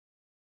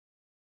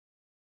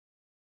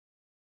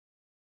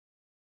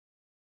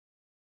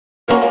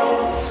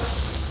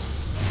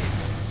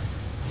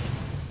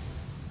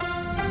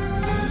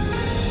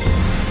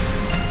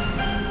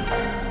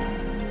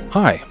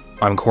Hi,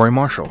 I'm Corey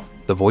Marshall,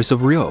 the voice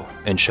of Ryo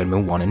in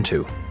Shenmue 1 and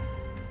 2.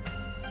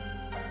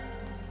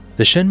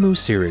 The Shenmue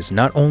series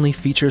not only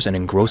features an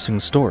engrossing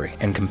story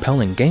and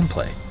compelling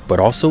gameplay, but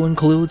also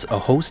includes a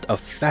host of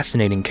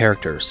fascinating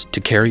characters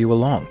to carry you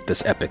along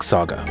this epic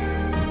saga.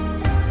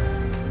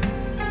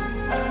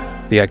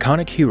 The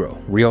iconic hero,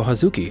 Ryo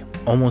Hazuki,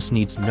 almost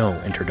needs no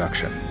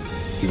introduction.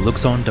 He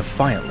looks on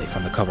defiantly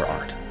from the cover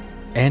art,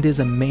 and is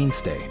a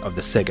mainstay of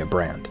the Sega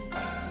brand.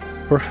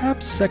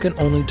 Perhaps second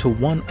only to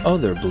one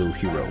other blue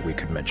hero we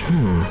could mention.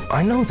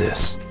 I know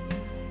this.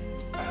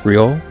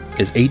 Ryo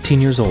is 18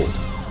 years old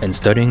and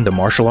studying the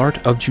martial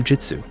art of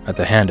jiu-jitsu at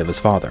the hand of his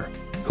father,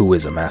 who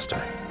is a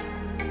master.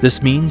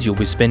 This means you'll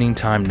be spending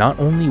time not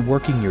only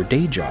working your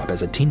day job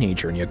as a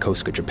teenager in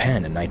Yokosuka,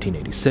 Japan in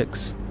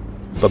 1986,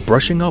 but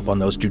brushing up on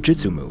those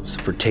jiu-jitsu moves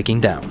for taking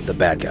down the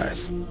bad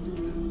guys.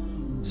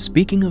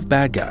 Speaking of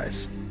bad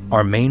guys,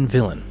 our main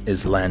villain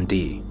is Lan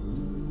Di.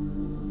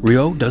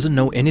 Ryo doesn't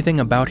know anything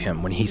about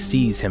him when he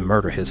sees him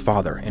murder his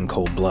father in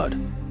cold blood.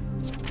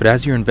 But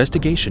as your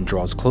investigation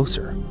draws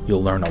closer,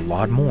 you'll learn a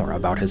lot more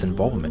about his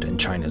involvement in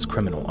China's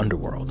criminal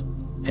underworld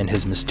and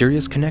his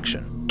mysterious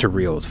connection to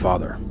Ryo's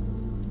father.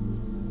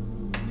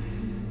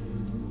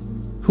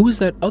 Who is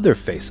that other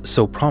face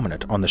so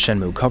prominent on the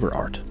Shenmue cover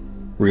art?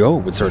 Ryo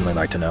would certainly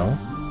like to know,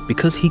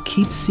 because he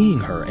keeps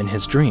seeing her in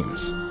his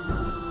dreams.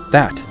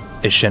 That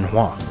is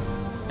Shenmue,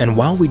 and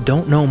while we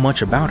don't know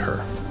much about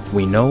her,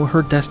 we know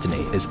her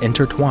destiny is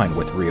intertwined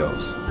with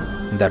Ryo's,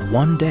 and that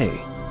one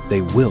day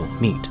they will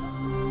meet.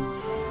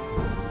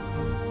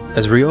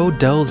 As Ryo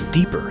delves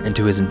deeper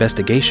into his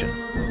investigation,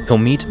 he'll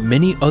meet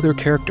many other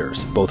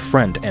characters, both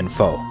friend and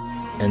foe,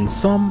 and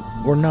some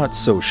we're not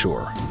so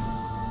sure.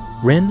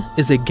 Rin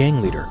is a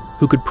gang leader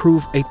who could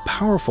prove a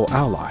powerful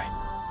ally,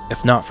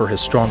 if not for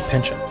his strong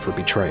penchant for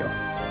betrayal.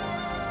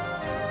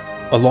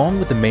 Along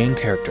with the main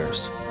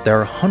characters, there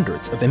are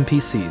hundreds of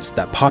NPCs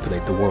that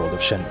populate the world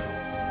of Shenmue.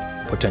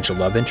 Potential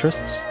love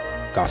interests,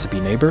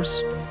 gossipy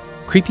neighbors,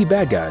 creepy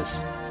bad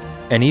guys,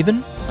 and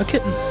even a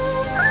kitten.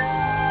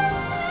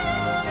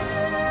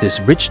 This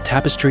rich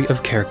tapestry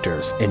of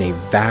characters in a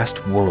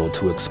vast world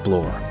to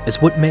explore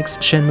is what makes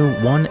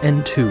Shenmue 1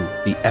 and 2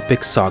 the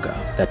epic saga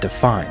that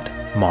defined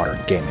modern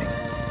gaming.